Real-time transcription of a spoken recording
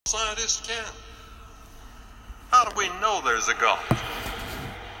scientists can. How do we know there's a God?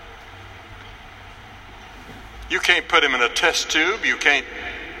 You can't put him in a test tube. You can't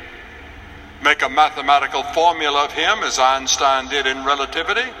make a mathematical formula of him as Einstein did in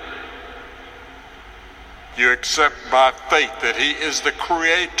relativity. You accept by faith that he is the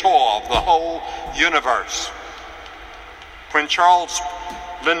creator of the whole universe. When Charles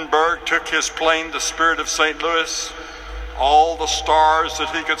Lindbergh took his plane, the Spirit of St. Louis, all the stars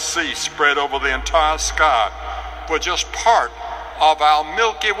that he could see spread over the entire sky were just part of our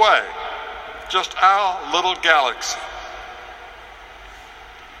Milky Way, just our little galaxy.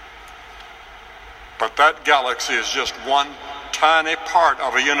 But that galaxy is just one tiny part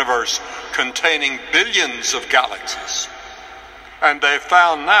of a universe containing billions of galaxies. And they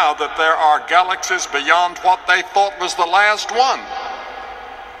found now that there are galaxies beyond what they thought was the last one,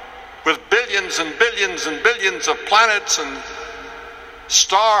 with billions and billions and billions of planets and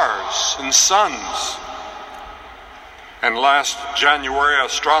stars and suns. And last January,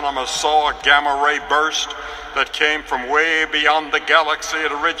 astronomers saw a gamma ray burst that came from way beyond the galaxy.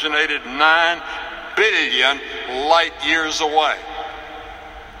 It originated 9 billion light years away.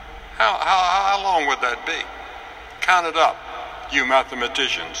 How long would that be? Count it up, you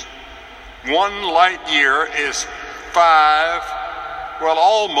mathematicians. 1 light year is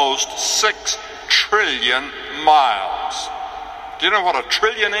almost 6 trillion miles. Do you know what a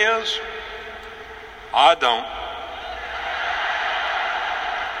trillion is? I don't.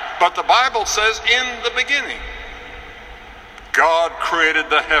 But the Bible says, in the beginning, God created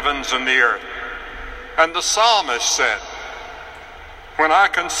the heavens and the earth. And the psalmist said, when I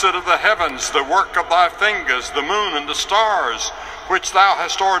consider the heavens, the work of thy fingers, the moon and the stars, which thou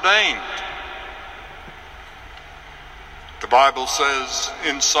hast ordained. The Bible says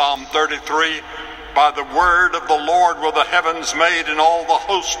in Psalm 33, by the word of the Lord were the heavens made, and all the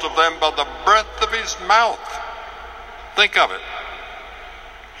host of them by the breath of his mouth. Think of it.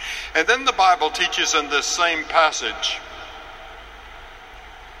 And then the Bible teaches in this same passage,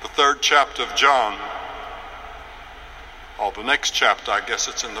 the 3rd chapter of John, or the next chapter, I guess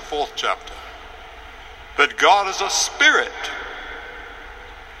it's in the 4th chapter, that God is a spirit.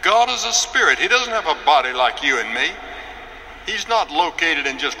 God is a spirit. He doesn't have a body like you and me. He's not located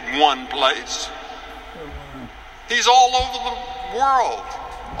in just one place. He's all over the world,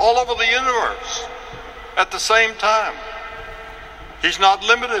 all over the universe at the same time. He's not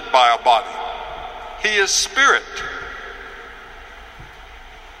limited by a body. He is spirit.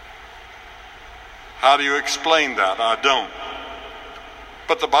 How do you explain that? I don't.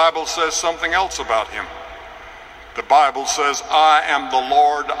 But the Bible says something else about him. The Bible says, I am the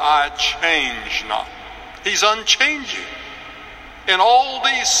Lord, I change not. He's unchanging. In all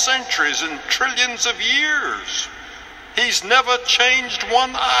these centuries and trillions of years, he's never changed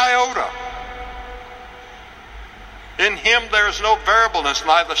one iota. In him there is no variableness,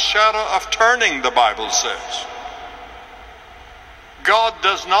 neither shadow of turning, the Bible says. God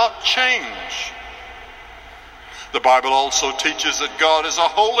does not change. The Bible also teaches that God is a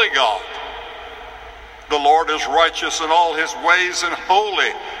holy God. The Lord is righteous in all his ways and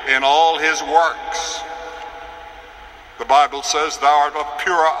holy in all his works. The Bible says, thou art of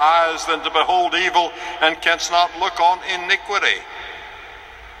purer eyes than to behold evil, and canst not look on iniquity.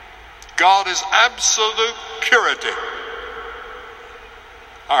 God is absolute purity.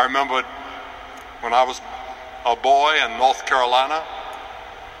 I remember when I was a boy in North Carolina,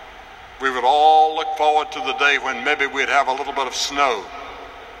 we would all look forward to the day when maybe we'd have a little bit of snow.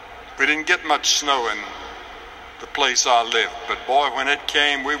 We didn't get much snow in the place I lived, but boy, when it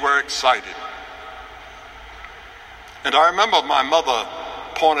came, we were excited. And I remember my mother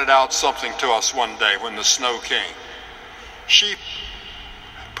pointed out something to us one day when the snow came. She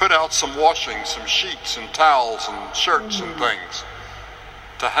put out some washing, some sheets and towels and shirts and things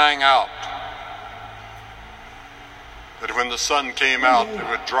to hang out, that when the sun came out, it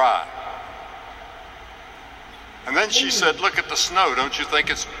would dry. And then she said, look at the snow. Don't you think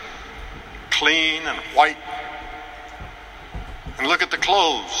it's clean and white? And look at the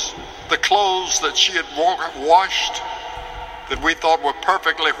clothes. The clothes that she had washed, that we thought were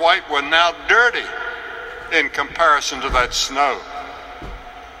perfectly white, were now dirty in comparison to that snow.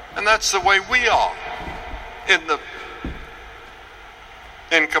 And that's the way we are.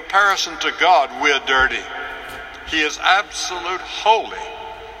 In comparison to God, we're dirty. He is absolute holy.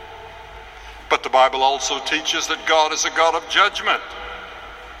 But the Bible also teaches that God is a God of judgment.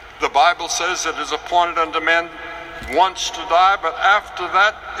 The Bible says it is appointed unto men once to die, but after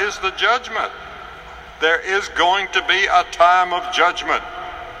that is the judgment. There is going to be a time of judgment.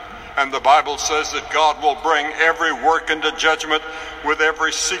 And the Bible says that God will bring every work into judgment with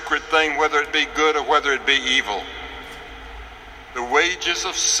every secret thing, whether it be good or whether it be evil. The wages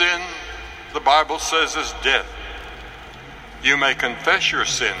of sin, the Bible says, is death. You may confess your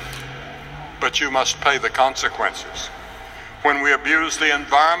sin, but you must pay the consequences. When we abuse the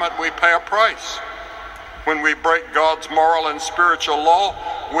environment, we pay a price. When we break God's moral and spiritual law,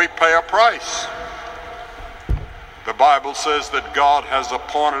 we pay a price. The Bible says that God has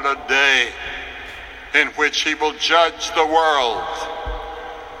appointed a day in which he will judge the world.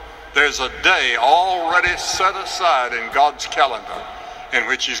 There's a day already set aside in God's calendar in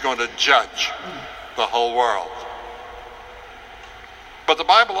which he's going to judge the whole world. But the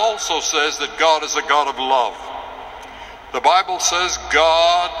Bible also says that God is a God of love. The Bible says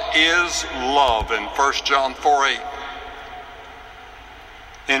God is love in 1 John 4:8.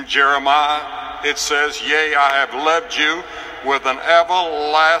 In Jeremiah, it says, "Yea, I have loved you with an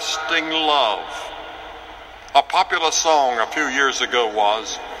everlasting love." A popular song a few years ago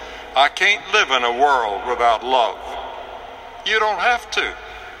was, "I can't live in a world without love." You don't have to,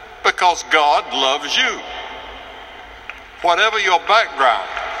 because God loves you. Whatever your background,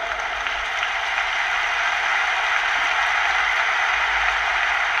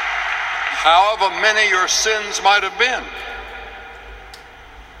 however many your sins might have been,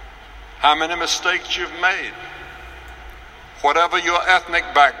 how many mistakes you've made, whatever your ethnic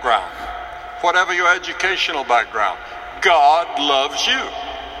background, whatever your educational background, God loves you.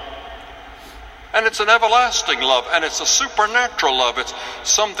 And it's an everlasting love, and it's a supernatural love. It's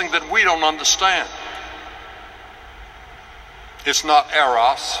something that we don't understand. It's not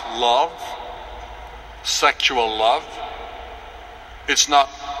eros love, sexual love. It's not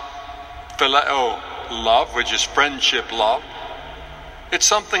phileo love, which is friendship love. It's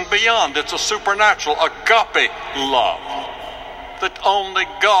something beyond. It's a supernatural, agape love that only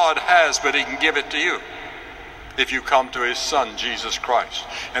God has, but he can give it to you if you come to his Son, Jesus Christ.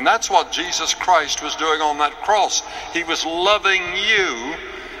 And that's what Jesus Christ was doing on that cross. He was loving you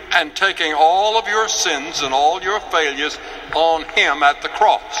and taking all of your sins and all your failures on him at the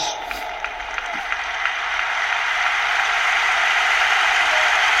cross.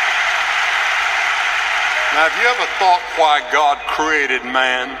 Now, have you ever thought why God created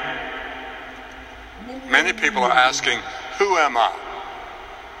man? Many people are asking, who am I?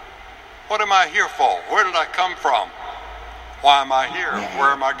 What am I here for? Where did I come from? Why am I here?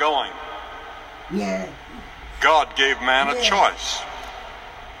 Where am I going? God gave man a choice.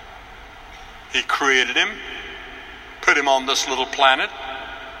 He created him, put him on this little planet,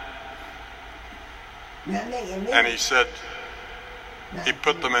 and he said, he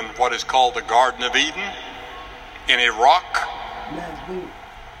put them in what is called the Garden of Eden, in a rock.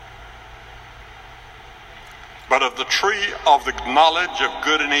 But of the tree of the knowledge of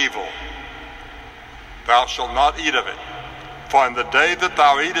good and evil, thou shalt not eat of it. For in the day that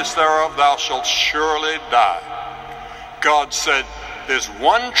thou eatest thereof, thou shalt surely die. God said, there's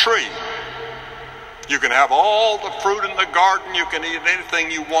one tree. You can have all the fruit in the garden. You can eat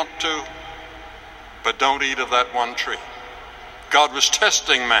anything you want to. But don't eat of that one tree. God was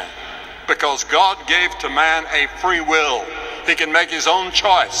testing man, because God gave to man a free will. He can make his own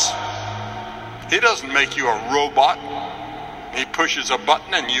choice. He doesn't make you a robot. He pushes a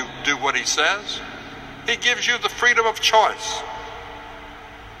button and you do what he says. He gives you the freedom of choice.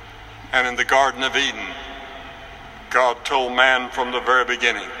 And in the Garden of Eden, God told man from the very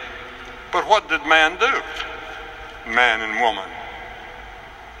beginning. But what did man do? Man and woman.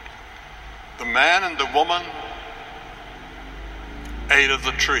 The man and the woman ate of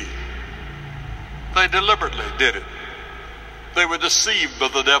the tree. They deliberately did it. They were deceived by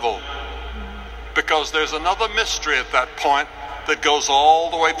the devil. Because there's another mystery at that point that goes all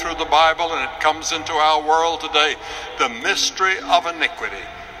the way through the Bible, and it comes into our world today. The mystery of iniquity,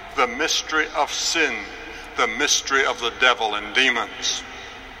 the mystery of sin, the mystery of the devil and demons.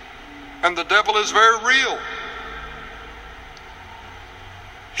 And the devil is very real.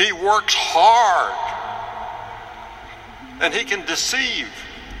 He works hard, and he can deceive.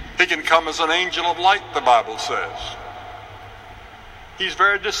 He can come as an angel of light, the Bible says. He's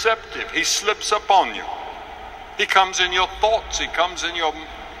very deceptive. He slips up on you. He comes in your thoughts. He comes in your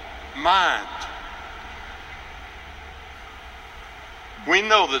mind. We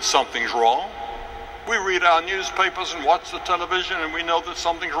know that something's wrong. We read our newspapers and watch the television, and we know that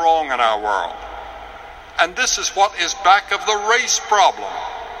something's wrong in our world. And this is what is back of the race problem.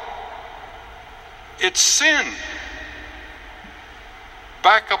 It's sin.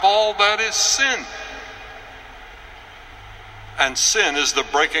 Back of all that is sin. And sin is the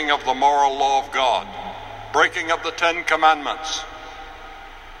breaking of the moral law of God, breaking of the 10 Commandments.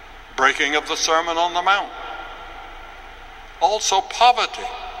 breaking of the Sermon on the Mount. Also poverty.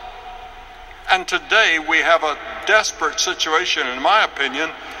 And today we have a desperate situation, in my opinion.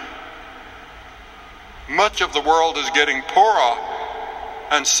 Much of the world is getting poorer,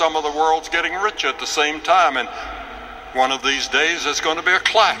 and some of the world's getting richer at the same time. And one of these days there's going to be a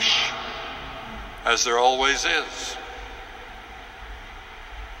clash, as there always is.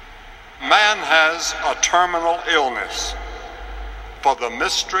 Man has a terminal illness, for the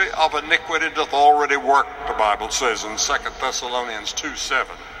mystery of iniquity doth already work, the Bible says in 2 Thessalonians 2:7.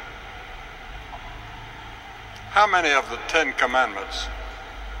 How many of the 10 Commandments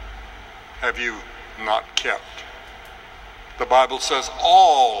have you not kept? The Bible says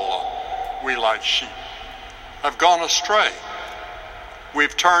all we like sheep have gone astray.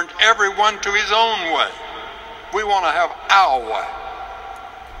 We've turned everyone to his own way. We want to have our way.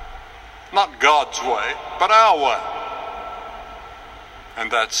 Not God's way, but our way. And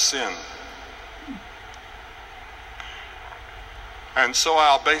that's sin. And so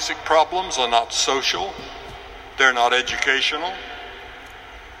our basic problems are not social. They're not educational.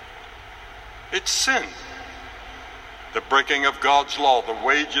 It's sin. The breaking of God's law. The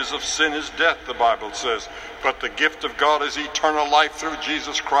wages of sin is death, the Bible says. But the gift of God is eternal life through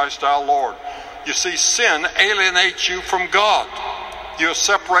Jesus Christ our Lord. You see, sin alienates you from God. You're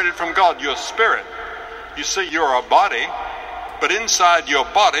separated from God. You're a spirit. You see, you're a body, but inside your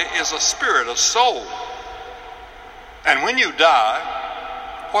body is a spirit, a soul. And when you die,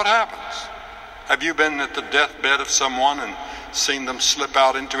 what happens? Have you been at the deathbed of someone and seen them slip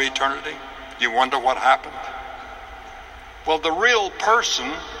out into eternity? You wonder what happened? Well, the real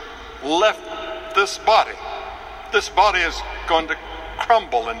person left this body. This body is going to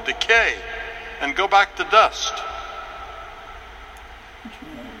crumble and decay and go back to dust.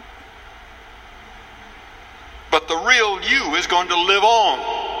 But the real you is going to live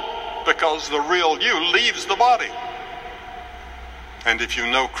on, because the real you leaves the body. And if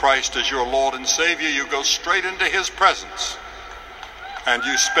you know Christ as your Lord and Savior, you go straight into his presence and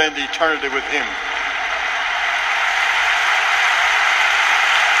you spend eternity with him.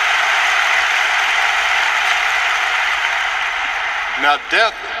 Now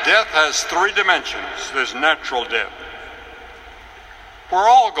death has 3 dimensions. There's natural death. We're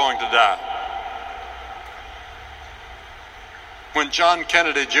all going to die. When John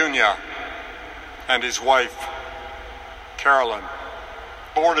Kennedy Jr. and his wife, Carolyn,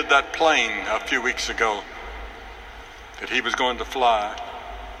 boarded that plane a few weeks ago that he was going to fly,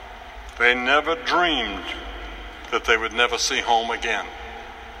 they never dreamed that they would never see home again.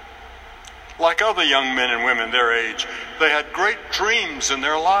 Like other young men and women their age, they had great dreams in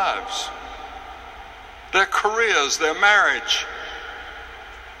their lives, their careers, their marriage.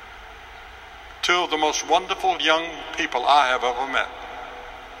 2 of the most wonderful young people I have ever met.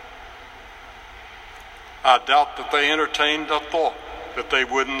 I doubt that they entertained a thought that they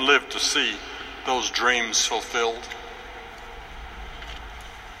wouldn't live to see those dreams fulfilled.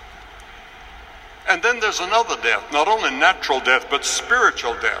 And then there's another death, not only natural death, but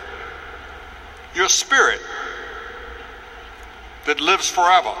spiritual death. Your spirit that lives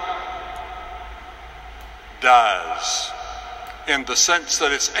forever dies, in the sense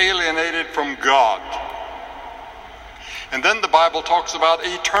that it's alienated from God. And then the Bible talks about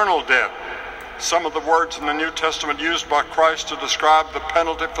eternal death. Some of the words in the New Testament used by Christ to describe the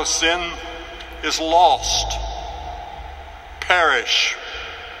penalty for sin is lost, perish,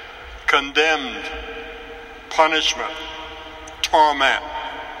 condemned, punishment, torment,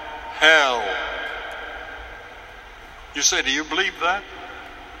 hell. You say, do you believe that?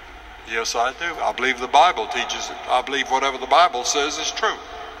 Yes, I do. I believe the Bible teaches it. I believe whatever the Bible says is true.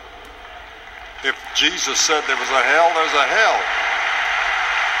 If Jesus said there was a hell, there's a hell.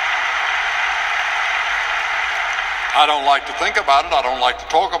 I don't like to think about it. I don't like to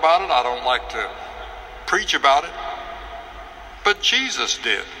talk about it. I don't like to preach about it. But Jesus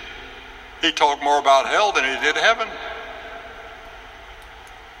did. He talked more about hell than he did heaven.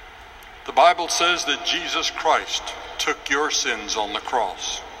 The Bible says that Jesus Christ took your sins on the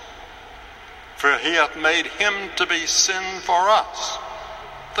cross. For he hath made him to be sin for us.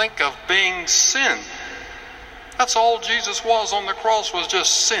 Think of being sin. That's all Jesus was on the cross, was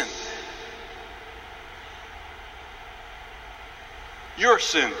just sin. Your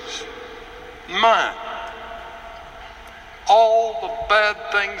sins, mine. All the bad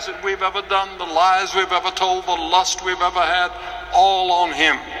things that we've ever done, the lies we've ever told, the lust we've ever had, all on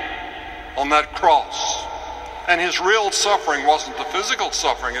him, on that cross. And his real suffering wasn't the physical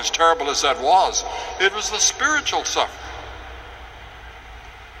suffering, as terrible as that was. It was the spiritual suffering.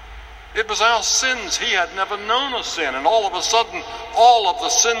 It was our sins. He had never known a sin, and all of a sudden, all of the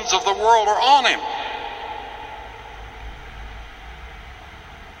sins of the world are on him.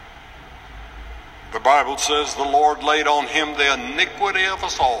 The Bible says the Lord laid on him the iniquity of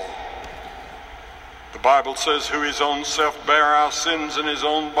us all. The Bible says, who his own self bare our sins in his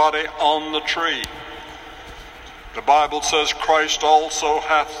own body on the tree. The Bible says Christ also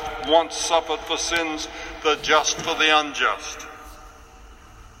hath once suffered for sins, the just for the unjust.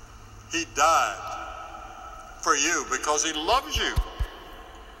 He died for you because he loves you.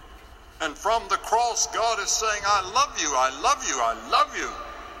 And from the cross, God is saying, I love you, I love you, I love you.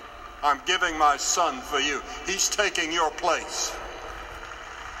 I'm giving my son for you. He's taking your place.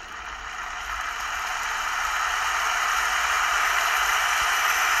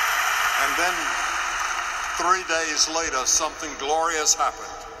 And then 3 days later, something glorious happened.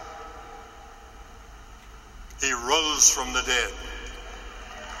 He rose from the dead.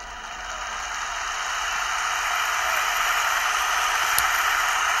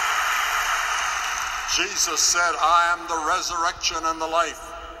 Jesus said, I am the resurrection and the life.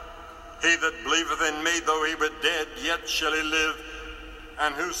 He that believeth in me, though he were dead, yet shall he live.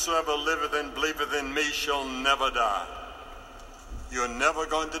 And whosoever liveth and believeth in me shall never die. You're never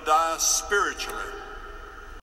going to die spiritually.